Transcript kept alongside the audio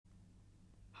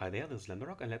Hi there, this is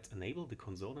Lemberrock, and let's enable the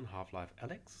console in Half-Life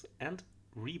Alyx and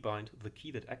rebind the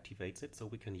key that activates it so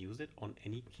we can use it on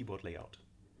any keyboard layout.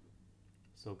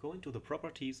 So go into the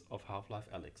properties of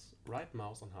Half-Life Alyx. Right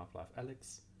mouse on Half-Life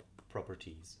Alyx,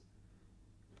 properties.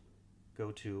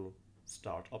 Go to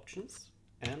start options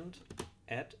and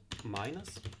add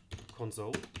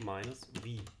 -console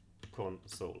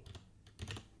 -vconsole.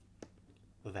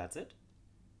 That's it.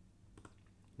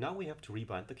 Now we have to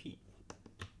rebind the key.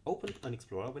 Open an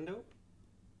Explorer window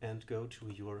and go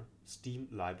to your Steam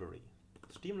library.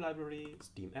 Steam library,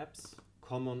 Steam apps,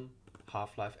 common,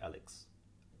 Half-Life Alyx.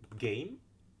 Game,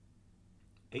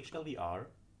 HLVR,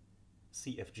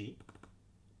 CFG,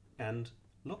 and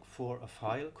look for a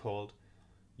file called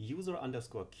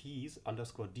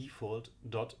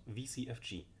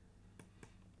user_keys_default.vcfg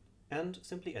and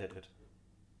simply edit it.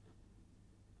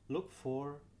 Look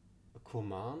for a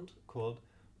command called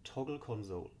toggle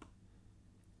console.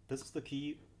 This is the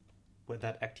key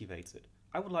that activates it.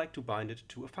 I would like to bind it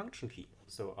to a function key,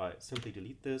 so I simply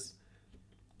delete this,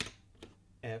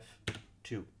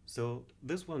 F2. So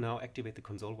this will now activate the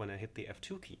console when I hit the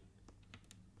F2 key.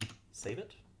 Save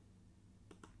it.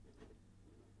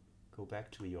 Go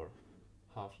back to your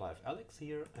Half-Life Alyx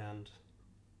here and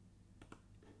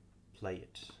play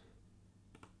it.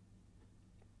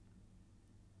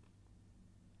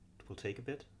 It will take a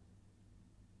bit.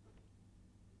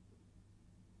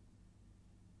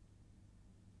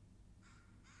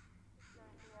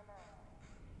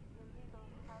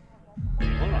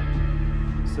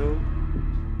 So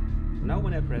now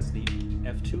when I press the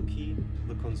F2 key,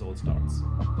 the console starts.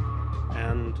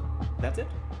 And that's it.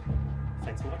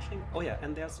 Thanks for watching. Oh yeah,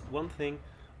 and there's one thing.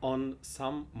 On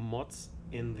some mods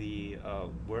in the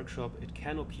workshop, it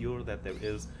can occur that there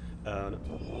is a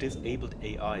disabled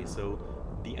AI, so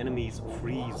the enemies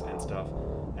freeze and stuff.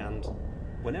 And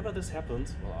whenever this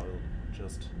happens, well, I will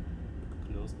just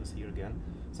close this here again.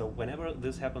 So whenever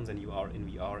this happens and you are in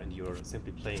VR and you're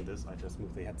simply playing this, I just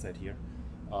move the headset here.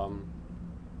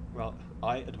 Well,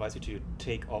 I advise you to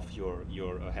take off your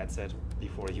headset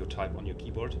before you type on your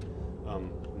keyboard.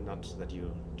 Not that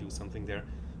you do something there.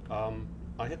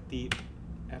 I hit the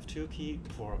F2 key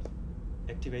for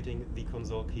activating the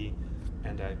console key,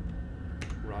 and I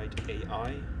write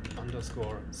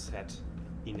AI_set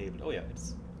enabled. Oh yeah,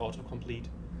 it's autocomplete.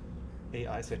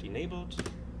 AI set enabled,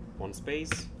 1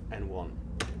 space and 1.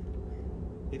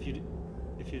 If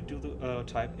you do the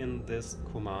type in this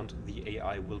command, the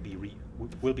AI will be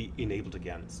enabled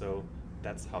again. So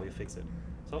that's how you fix it.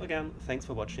 So again, thanks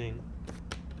for watching.